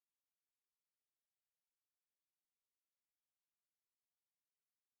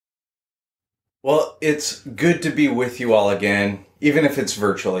Well, it's good to be with you all again, even if it's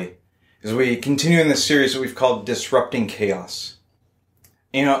virtually, as we continue in this series that we've called Disrupting Chaos.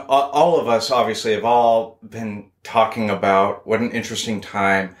 All of us obviously have all been talking about what an interesting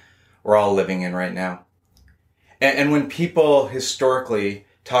time we're all living in right now. And when people historically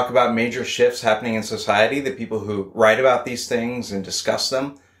talk about major shifts happening in society, the people who write about these things and discuss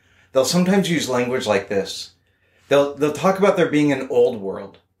them, they'll sometimes use language like this. They'll talk about there being an old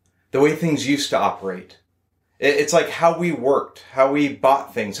world, the way things used to operate. It's like how we worked, how we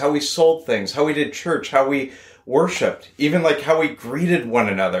bought things, how we sold things, how we did church, how we worshiped, even like how we greeted one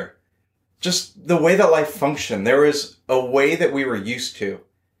another. Just the way that life functioned. There was a way that we were used to.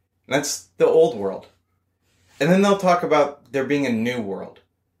 And that's the old world. And then they'll talk about there being a new world,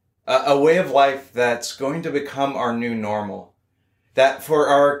 a way of life that's going to become our new normal. That for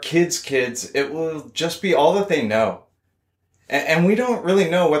our kids' it will just be all that they know. And we don't really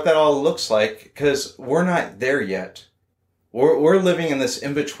know what that all looks like because we're not there yet. We're living in this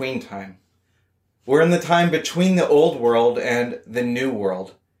in-between time. We're in the time between the old world and the new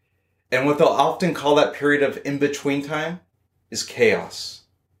world. And what they'll often call that period of in-between time is chaos.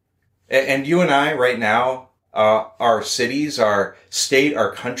 And you and I right now, our cities, our state,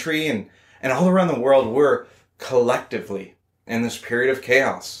 our country, and all around the world, we're collectively in this period of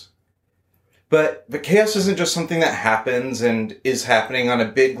chaos. But chaos isn't just something that happens and is happening on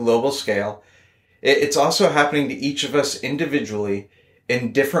a big global scale. It's also happening to each of us individually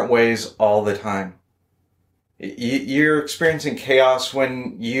in different ways all the time. You're experiencing chaos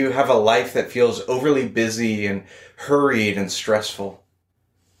when you have a life that feels overly busy and hurried and stressful.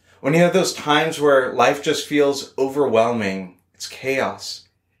 When you have those times where life just feels overwhelming, it's chaos.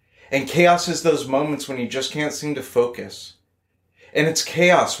 And chaos is those moments when you just can't seem to focus. And it's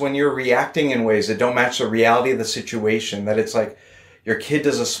chaos when you're reacting in ways that don't match the reality of the situation, that it's like your kid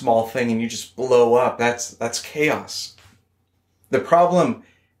does a small thing and you just blow up. That's chaos. The problem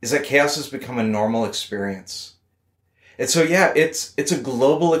is that chaos has become a normal experience. And so it's a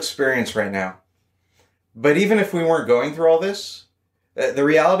global experience right now. But even if we weren't going through all this, the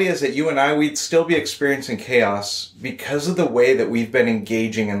reality is that you and I, we'd still be experiencing chaos because of the way that we've been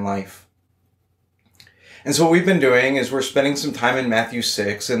engaging in life. And so what we've been doing is we're spending some time in Matthew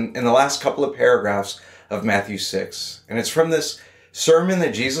 6 and in the last couple of paragraphs of Matthew 6. And it's from this sermon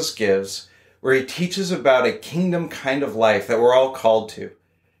that Jesus gives where he teaches about a kingdom kind of life that we're all called to.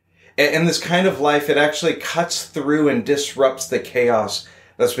 And this kind of life, it actually cuts through and disrupts the chaos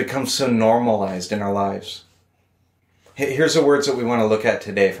that's become so normalized in our lives. Here's the words that we want to look at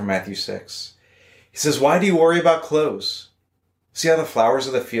today from Matthew 6. He says, "Why do you worry about clothes? See how the flowers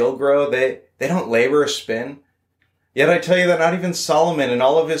of the field grow? They don't labor or spin. Yet I tell you that not even Solomon in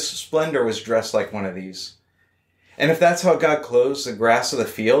all of his splendor was dressed like one of these. And if that's how God clothes the grass of the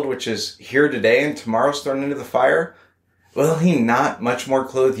field, which is here today and tomorrow's thrown into the fire, will he not much more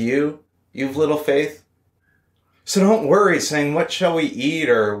clothe you, you of little faith? So don't worry, saying, what shall we eat,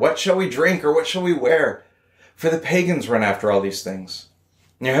 or what shall we drink, or what shall we wear? For the pagans run after all these things.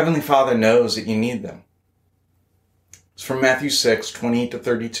 And your heavenly Father knows that you need them." It's from Matthew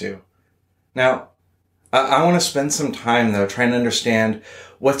 6:20-32. Now, I want to spend some time, though, trying to understand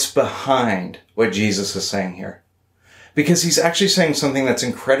what's behind what Jesus is saying here. Because he's actually saying something that's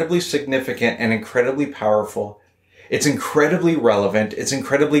incredibly significant and incredibly powerful. It's incredibly relevant. It's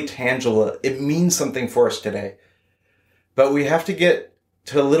incredibly tangible. It means something for us today. But we have to get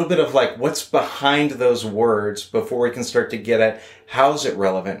to a little bit of like what's behind those words before we can start to get at how is it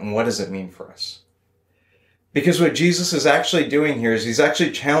relevant and what does it mean for us. Because what Jesus is actually doing here is he's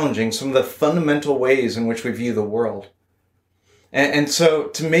actually challenging some of the fundamental ways in which we view the world. And so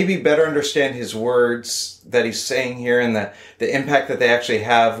to maybe better understand his words that he's saying here and the impact that they actually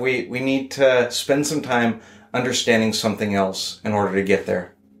have, we need to spend some time understanding something else in order to get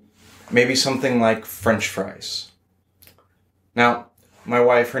there. Maybe something like French fries. Now, my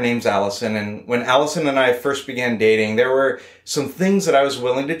wife, her name's Allison, and when Allison and I first began dating, there were some things that I was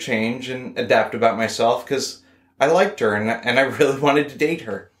willing to change and adapt about myself because I liked her and I really wanted to date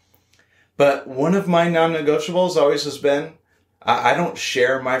her. But one of my non-negotiables always has been, I don't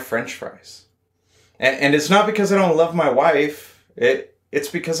share my French fries. And it's not because I don't love my wife, it's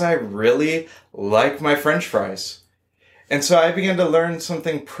because I really like my French fries. And so I began to learn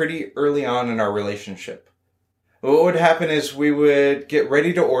something pretty early on in our relationship. What would happen is we would get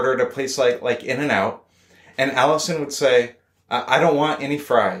ready to order at a place like In-N-Out, and Allison would say, I don't want any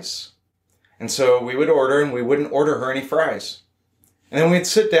fries. And so we would order, and we wouldn't order her any fries. And then we'd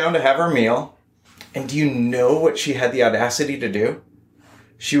sit down to have our meal, and do you know what she had the audacity to do?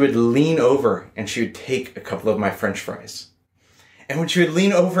 She would lean over, and she would take a couple of my French fries. And when she would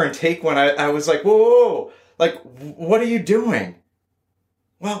lean over and take one, I was like, whoa, whoa, whoa, like, what are you doing?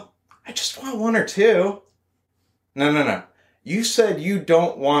 Well, I just want one or two. No. You said you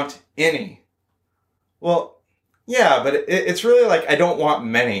don't want any. Well, yeah, but it's really like I don't want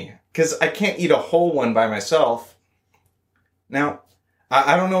many, because I can't eat a whole one by myself. Now,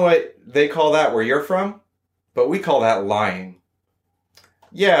 I don't know what they call that where you're from, but we call that lying.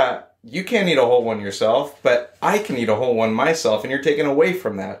 Yeah, you can't eat a whole one yourself, but I can eat a whole one myself, and you're taken away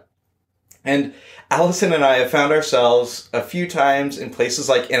from that. And Allison and I have found ourselves a few times in places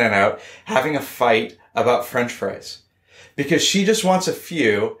like In-N-Out having a fight about French fries. Because she just wants a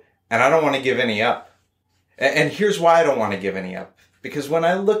few, and I don't want to give any up. And here's why I don't want to give any up. Because when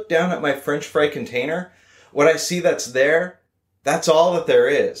I look down at my French fry container, what I see that's there, that's all that there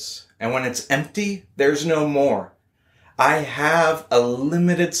is. And when it's empty, there's no more. I have a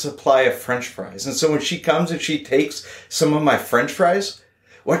limited supply of French fries. And so when she comes and she takes some of my French fries,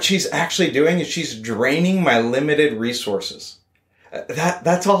 what she's actually doing is she's draining my limited resources.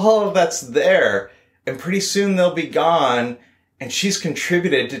 That's all that's there. And pretty soon they'll be gone, and she's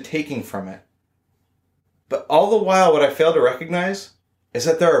contributed to taking from it. But all the while, what I fail to recognize is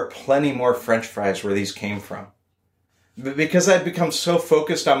that there are plenty more French fries where these came from. But because I'd become so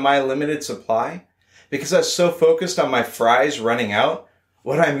focused on my limited supply, because I was so focused on my fries running out,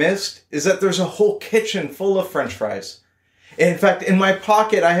 what I missed is that there's a whole kitchen full of French fries. In fact, in my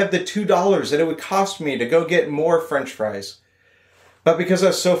pocket, I have the $2 that it would cost me to go get more French fries. But because I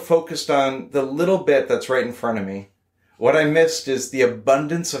was so focused on the little bit that's right in front of me, what I missed is the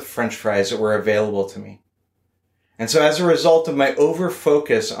abundance of French fries that were available to me. And so as a result of my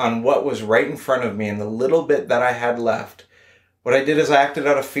over-focus on what was right in front of me and the little bit that I had left, what I did is I acted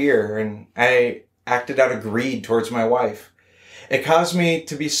out of fear, and I acted out of greed towards my wife. It caused me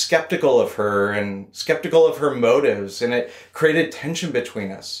to be skeptical of her and skeptical of her motives, and it created tension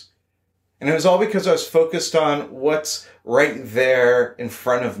between us. And it was all because I was focused on what's right there in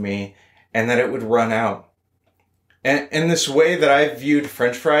front of me and that it would run out. And in this way that I viewed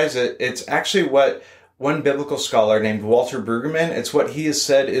French fries, it's actually what one biblical scholar named Walter Brueggemann, it's what he has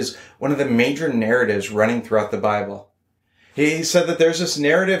said is one of the major narratives running throughout the Bible. He said that there's this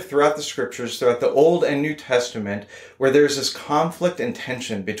narrative throughout the scriptures, throughout the Old and New Testament, where there's this conflict and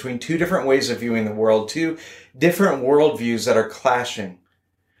tension between two different ways of viewing the world, two different worldviews that are clashing.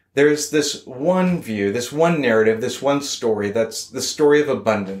 There's this one view, this one narrative, this one story, that's the story of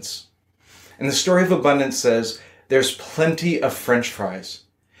abundance. And the story of abundance says there's plenty of French fries.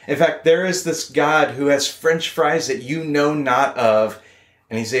 In fact, there is this God who has French fries that you know not of,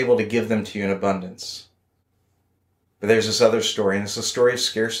 and he's able to give them to you in abundance. But there's this other story, and it's the story of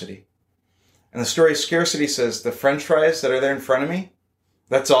scarcity. And the story of scarcity says the French fries that are there in front of me,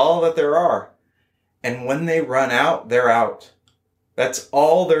 that's all that there are. And when they run out, they're out. That's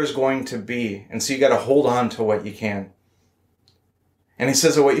all there's going to be. And so you got to hold on to what you can. And he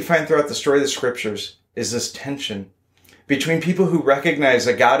says that what you find throughout the story of the scriptures is this tension between people who recognize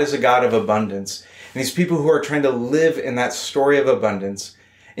that God is a God of abundance, and these people who are trying to live in that story of abundance,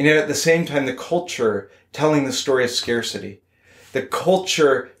 and yet at the same time the culture telling the story of scarcity, the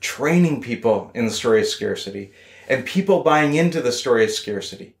culture training people in the story of scarcity, and people buying into the story of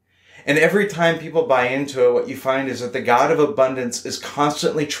scarcity. And every time people buy into it, what you find is that the God of abundance is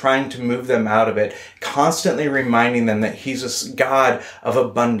constantly trying to move them out of it, constantly reminding them that he's a God of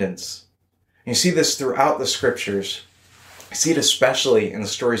abundance. And you see this throughout the scriptures. I see it especially in the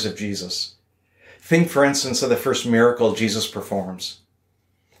stories of Jesus. Think, for instance, of the first miracle Jesus performs.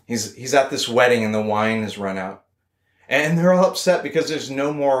 He's at this wedding and the wine has run out. And they're all upset because there's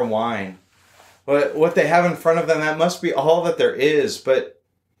no more wine. But what they have in front of them, that must be all that there is. But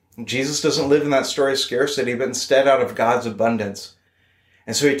Jesus doesn't live in that story of scarcity, but instead out of God's abundance.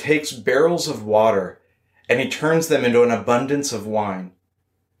 And so he takes barrels of water and he turns them into an abundance of wine.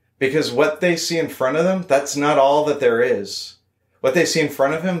 Because what they see in front of them, that's not all that there is. What they see in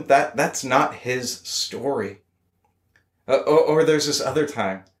front of him, that's not his story. Or there's this other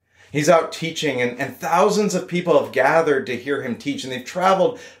time. He's out teaching and thousands of people have gathered to hear him teach. And they've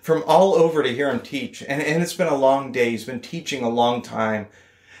traveled from all over to hear him teach. And it's been a long day. He's been teaching a long time.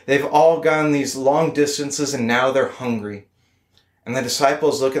 They've all gone these long distances and now they're hungry. And the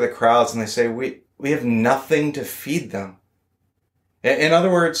disciples look at the crowds and they say, we have nothing to feed them. In other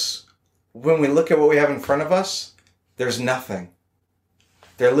words, when we look at what we have in front of us, there's nothing.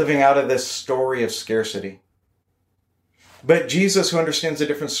 They're living out of this story of scarcity. But Jesus, who understands a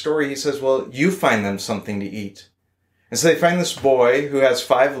different story, he says, well, you find them something to eat. And so they find this boy who has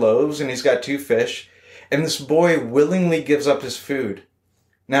 5 loaves and he's got 2 fish. And this boy willingly gives up his food.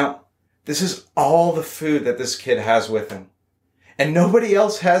 Now, this is all the food that this kid has with him. And nobody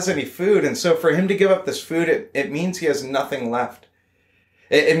else has any food. And so for him to give up this food, it means he has nothing left.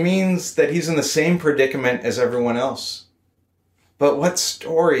 It means that he's in the same predicament as everyone else. But what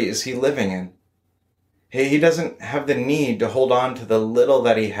story is he living in? He doesn't have the need to hold on to the little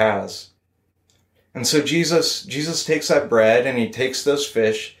that he has. And so Jesus takes that bread and he takes those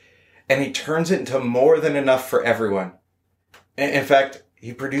fish and he turns it into more than enough for everyone. In fact,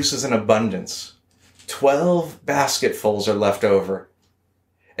 he produces an abundance. 12 basketfuls are left over.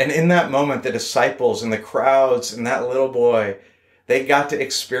 And in that moment, the disciples and the crowds and that little boy, they got to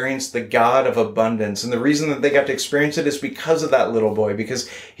experience the God of abundance. And the reason that they got to experience it is because of that little boy, because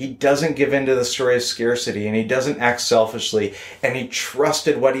he doesn't give in to the story of scarcity and he doesn't act selfishly, and he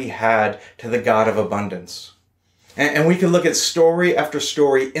trusted what he had to the God of abundance. And we can look at story after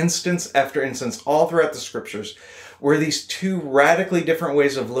story, instance after instance, all throughout the scriptures, where these two radically different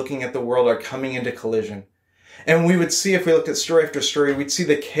ways of looking at the world are coming into collision. And we would see, if we looked at story after story, we'd see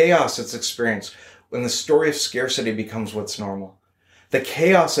the chaos that's experienced when the story of scarcity becomes what's normal. The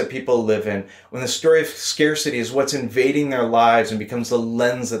chaos that people live in when the story of scarcity is what's invading their lives and becomes the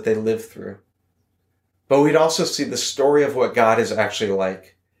lens that they live through. But we'd also see the story of what God is actually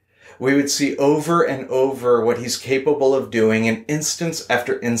like. We would see over and over what he's capable of doing in instance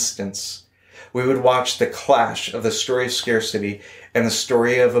after instance. We would watch the clash of the story of scarcity and the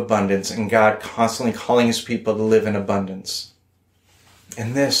story of abundance, and God constantly calling his people to live in abundance.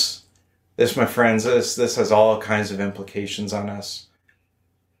 And this, my friends, this has all kinds of implications on us.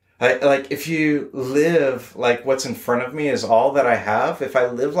 Like if you live like what's in front of me is all that I have, if I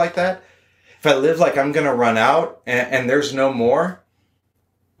live like that, if I live like I'm going to run out and there's no more,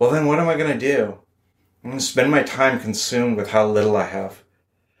 well, then what am I going to do? I'm going to spend my time consumed with how little I have.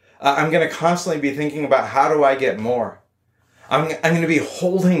 I'm going to constantly be thinking about how do I get more? I'm going to be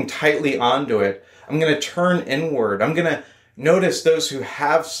holding tightly onto it. I'm going to turn inward. I'm going to notice those who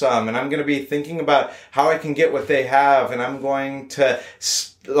have some, and I'm going to be thinking about how I can get what they have, and I'm going to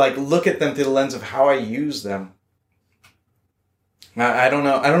look at them through the lens of how I use them. Now, I don't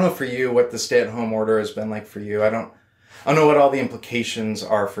know for you what the stay-at-home order has been like for you. I don't know what all the implications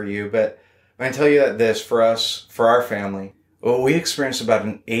are for you, but I can tell you that this, for us, for our family, well, we experienced about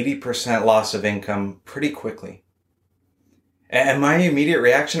an 80% loss of income pretty quickly. And my immediate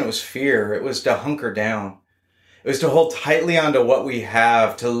reaction, it was fear. It was to hunker down. It was to hold tightly onto what we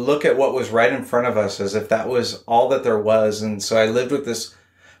have, to look at what was right in front of us as if that was all that there was. And so I lived with this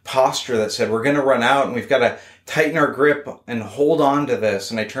posture that said, we're going to run out and we've got to tighten our grip and hold on to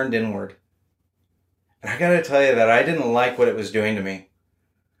this. And I turned inward. And I got to tell you that I didn't like what it was doing to me.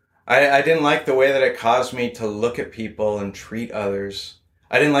 I didn't like the way that it caused me to look at people and treat others.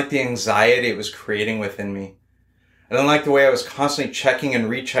 I didn't like the anxiety it was creating within me. I didn't like the way I was constantly checking and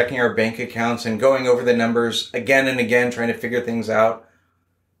rechecking our bank accounts and going over the numbers again and again, trying to figure things out.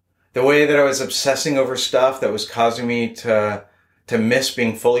 The way that I was obsessing over stuff that was causing me to miss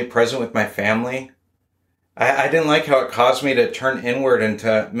being fully present with my family. I didn't like how it caused me to turn inward and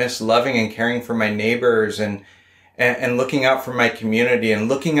to miss loving and caring for my neighbors and looking out for my community and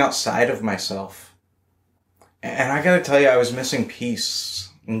looking outside of myself. And I gotta tell you, I was missing peace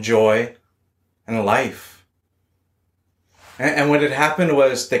and joy and life. And what had happened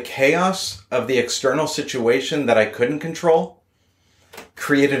was the chaos of the external situation that I couldn't control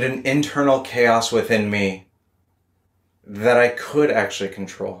created an internal chaos within me that I could actually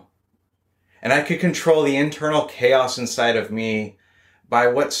control. And I could control the internal chaos inside of me by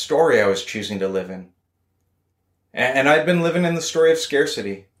what story I was choosing to live in. And I'd been living in the story of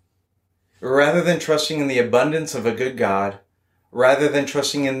scarcity. Rather than trusting in the abundance of a good God, rather than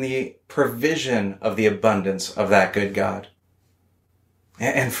trusting in the provision of the abundance of that good God.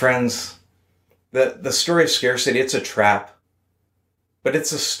 And friends, the story of scarcity, it's a trap. But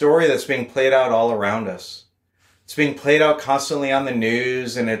it's a story that's being played out all around us. It's being played out constantly on the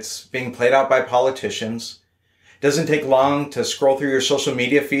news, and it's being played out by politicians. It doesn't take long to scroll through your social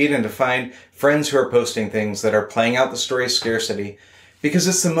media feed and to find friends who are posting things that are playing out the story of scarcity, because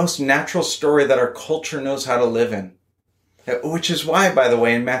it's the most natural story that our culture knows how to live in. Which is why, by the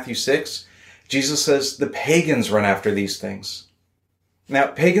way, in Matthew 6, Jesus says the pagans run after these things. Now,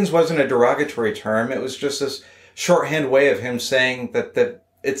 pagans wasn't a derogatory term. It was just this shorthand way of him saying that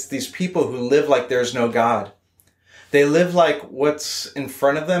it's these people who live like there's no God. They live like what's in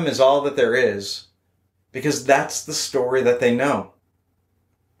front of them is all that there is, because that's the story that they know.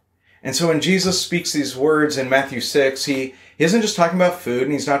 And so when Jesus speaks these words in Matthew 6, he isn't just talking about food,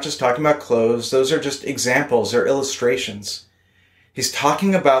 and he's not just talking about clothes. Those are just examples, they're illustrations. He's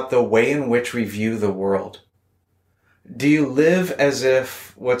talking about the way in which we view the world. Do you live as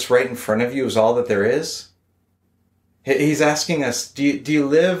if what's right in front of you is all that there is? He's asking us, do you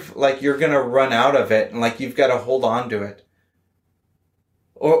live like you're going to run out of it and like you've got to hold on to it?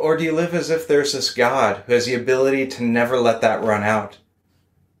 Or do you live as if there's this God who has the ability to never let that run out?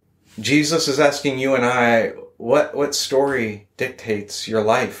 Jesus is asking you and I, what story dictates your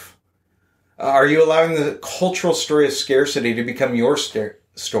life? Are you allowing the cultural story of scarcity to become your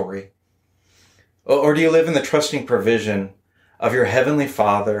story? Or do you live in the trusting provision of your Heavenly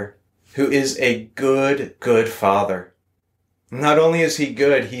Father, who is a good, good Father? Not only is He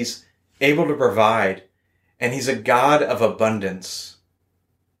good, He's able to provide, and He's a God of abundance.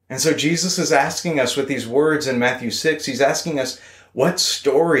 And so Jesus is asking us with these words in Matthew 6, He's asking us, what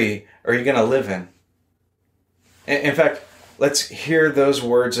story are you going to live in? In fact, let's hear those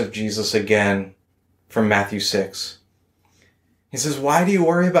words of Jesus again from Matthew 6. He says, why do you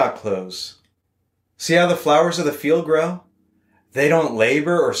worry about clothes? See how the flowers of the field grow? They don't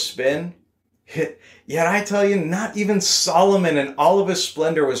labor or spin. Yet I tell you, not even Solomon in all of his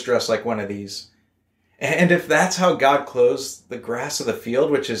splendor was dressed like one of these. And if that's how God clothes the grass of the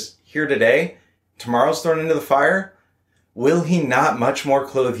field, which is here today, tomorrow's thrown into the fire, will He not much more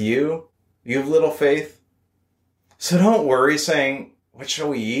clothe you, you of little faith? So don't worry saying, what shall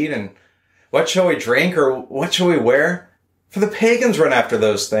we eat and what shall we drink or what shall we wear? For the pagans run after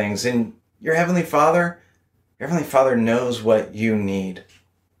those things, and your Heavenly Father knows what you need.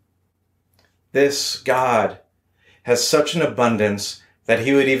 This God has such an abundance that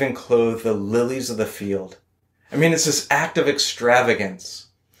He would even clothe the lilies of the field. I mean, it's this act of extravagance.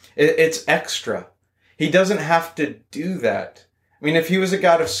 It's extra. He doesn't have to do that. I mean, if He was a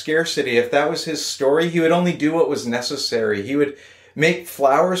God of scarcity, if that was His story, He would only do what was necessary. He would make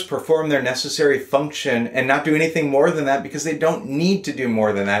flowers perform their necessary function and not do anything more than that because they don't need to do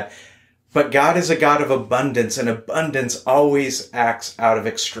more than that. But God is a God of abundance, and abundance always acts out of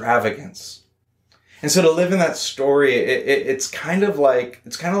extravagance. And so to live in that story, it's kind of like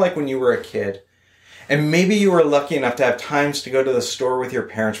when you were a kid. And maybe you were lucky enough to have times to go to the store with your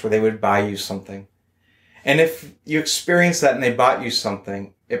parents where they would buy you something. And if you experienced that and they bought you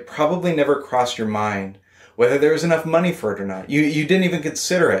something, it probably never crossed your mind whether there was enough money for it or not. You didn't even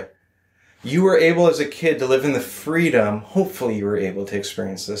consider it. You were able as a kid to live in the freedom, hopefully you were able to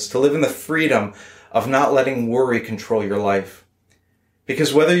experience this, to live in the freedom of not letting worry control your life.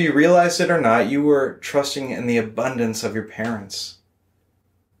 Because whether you realized it or not, you were trusting in the abundance of your parents.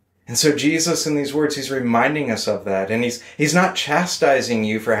 And so Jesus, in these words, He's reminding us of that. And He's not chastising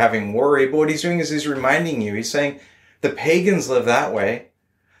you for having worry, but what He's doing is He's reminding you. He's saying, the pagans live that way.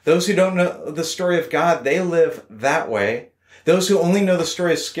 Those who don't know the story of God, they live that way. Those who only know the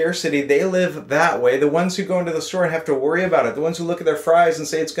story of scarcity, they live that way. The ones who go into the store and have to worry about it, the ones who look at their fries and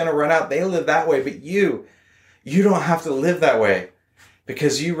say it's going to run out, they live that way. But you don't have to live that way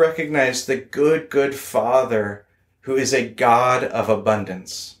because you recognize the good, good Father who is a God of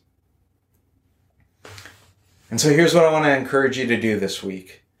abundance. And so here's what I want to encourage you to do this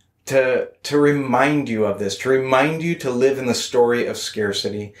week. To remind you of this, to remind you to live in the story of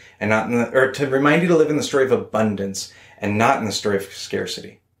scarcity and not to remind you to live in the story of abundance and not in the story of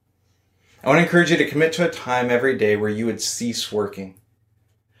scarcity. I want to encourage you to commit to a time every day where you would cease working.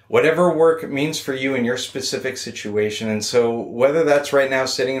 Whatever work means for you in your specific situation. And so whether that's right now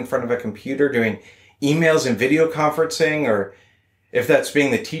sitting in front of a computer doing emails and video conferencing, or if that's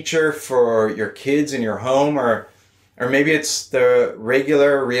being the teacher for your kids in your home, or maybe it's the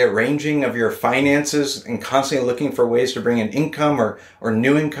regular rearranging of your finances and constantly looking for ways to bring in income or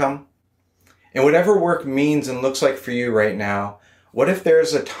new income. And whatever work means and looks like for you right now, what if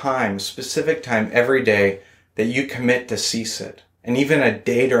there's a time, specific time every day that you commit to cease it? And even a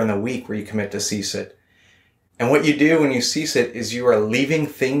day during the week where you commit to cease it. And what you do when you cease it is you are leaving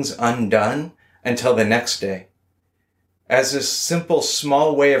things undone until the next day. As this simple,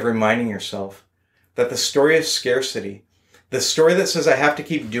 small way of reminding yourself that the story of scarcity, the story that says I have to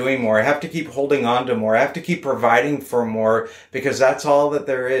keep doing more, I have to keep holding on to more, I have to keep providing for more because that's all that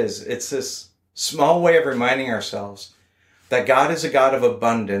there is. It's this small way of reminding ourselves that God is a God of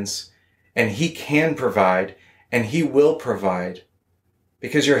abundance and He can provide and He will provide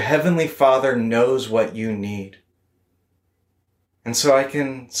because your Heavenly Father knows what you need. And so I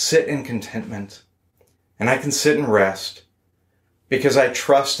can sit in contentment and I can sit and rest because I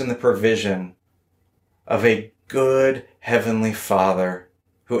trust in the provision of a good Heavenly Father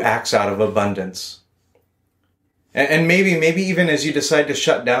who acts out of abundance. And maybe even as you decide to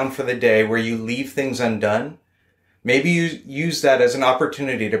shut down for the day where you leave things undone, maybe you use that as an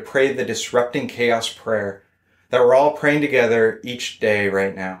opportunity to pray the disrupting chaos prayer that we're all praying together each day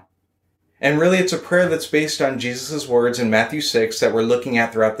right now. And really it's a prayer that's based on Jesus' words in Matthew 6 that we're looking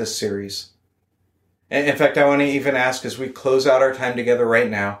at throughout this series. In fact, I want to even ask as we close out our time together right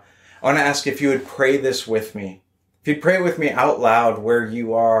now, I want to ask if you would pray this with me. If you'd pray it with me out loud where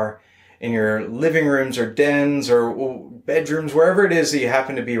you are, in your living rooms or dens or bedrooms, wherever it is that you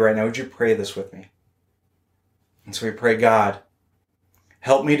happen to be right now, would you pray this with me? And so we pray, God,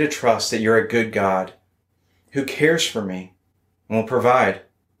 help me to trust that you're a good God who cares for me and will provide.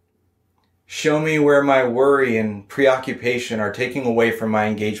 Show me where my worry and preoccupation are taking away from my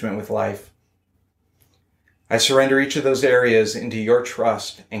engagement with life. I surrender each of those areas into your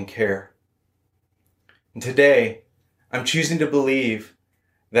trust and care. And today, I'm choosing to believe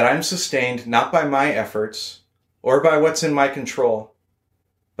that I'm sustained not by my efforts or by what's in my control,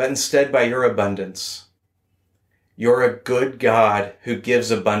 but instead by your abundance. You're a good God who gives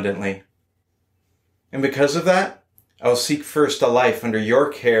abundantly. And because of that, I'll seek first a life under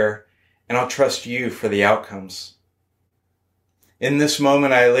your care, and I'll trust you for the outcomes. In this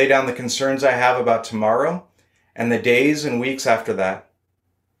moment, I lay down the concerns I have about tomorrow and the days and weeks after that.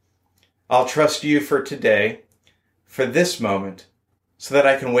 I'll trust you for today, for this moment, so that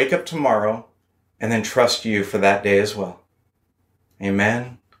I can wake up tomorrow and then trust you for that day as well.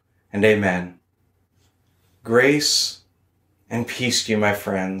 Amen and amen. Grace and peace to you, my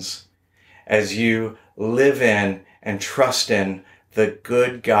friends, as you live in and trust in the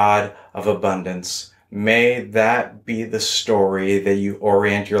good God of abundance. May that be the story that you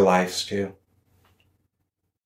orient your lives to.